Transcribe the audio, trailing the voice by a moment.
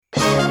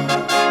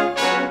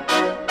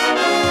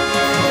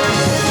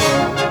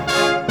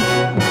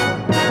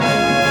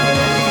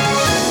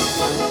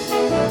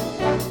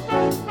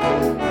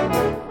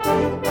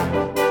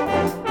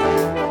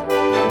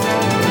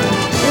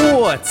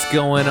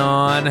going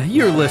on?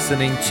 You're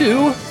listening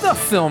to the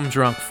Film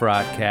Drunk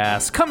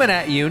Fraudcast, coming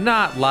at you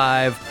not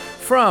live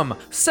from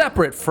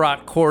separate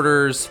fraught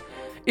quarters.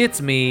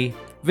 It's me,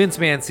 Vince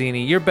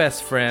Mancini, your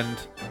best friend,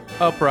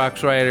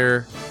 Uproxx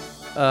writer,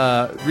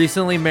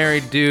 recently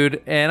married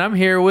dude, and I'm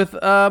here with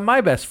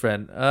my best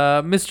friend,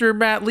 Mr.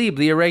 Matt Lieb,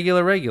 the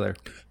irregular regular.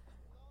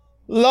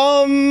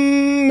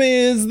 Lum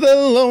is the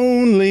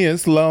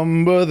loneliest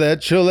lumber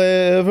that you'll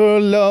ever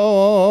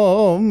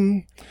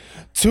lum.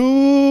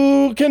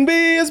 Two can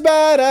be as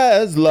bad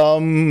as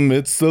lum.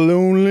 It's the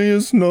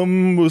loneliest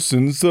number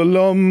since the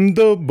lum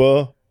the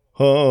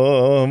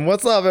bum.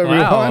 What's up, everyone?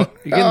 Wow,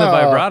 you're getting the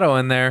vibrato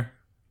in there.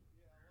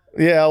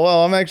 Yeah,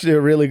 well, I'm actually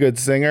a really good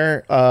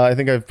singer. I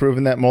think I've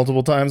proven that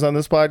multiple times on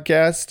this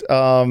podcast.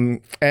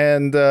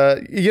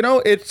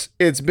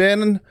 It's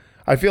been,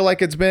 I feel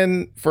like it's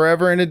been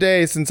forever and a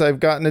day since I've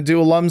gotten to do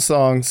a Lum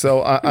song.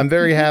 So I'm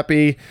very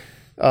happy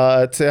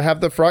to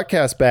have the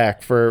Fraudcast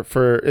back for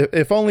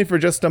if only for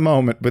just a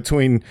moment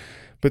between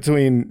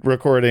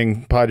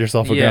recording Pod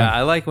Yourself Again. Yeah,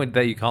 I like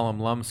that you call them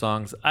Lum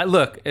songs.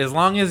 Look, as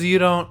long as you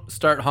don't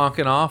start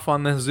honking off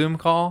on this Zoom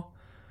call,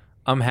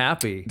 I'm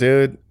happy.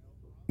 Dude,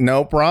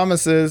 no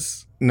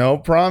promises. No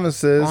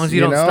promises. As long as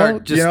you don't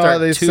start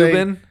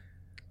tubing.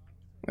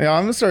 Yeah,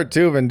 I'm gonna start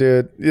tubing,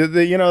 dude.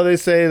 They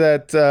say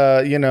that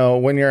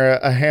when you're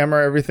a hammer,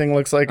 everything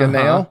looks like a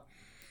nail.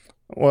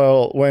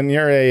 Well, when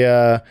you're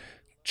a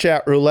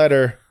chat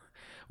rouletter,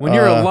 when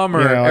you're a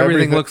lumber,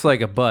 everything looks like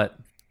a butt.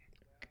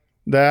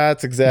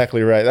 That's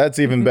exactly right. That's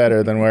even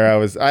better than where I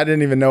was. I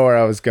didn't even know where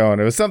I was going.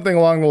 It was something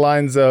along the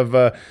lines of,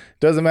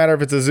 doesn't matter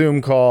if it's a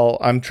Zoom call,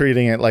 I'm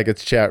treating it like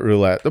it's chat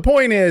roulette. The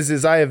point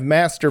is I have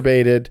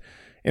masturbated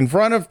in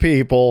front of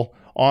people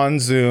on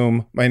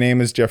Zoom. My name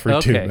is Jeffrey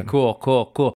Toobin. Okay, cool.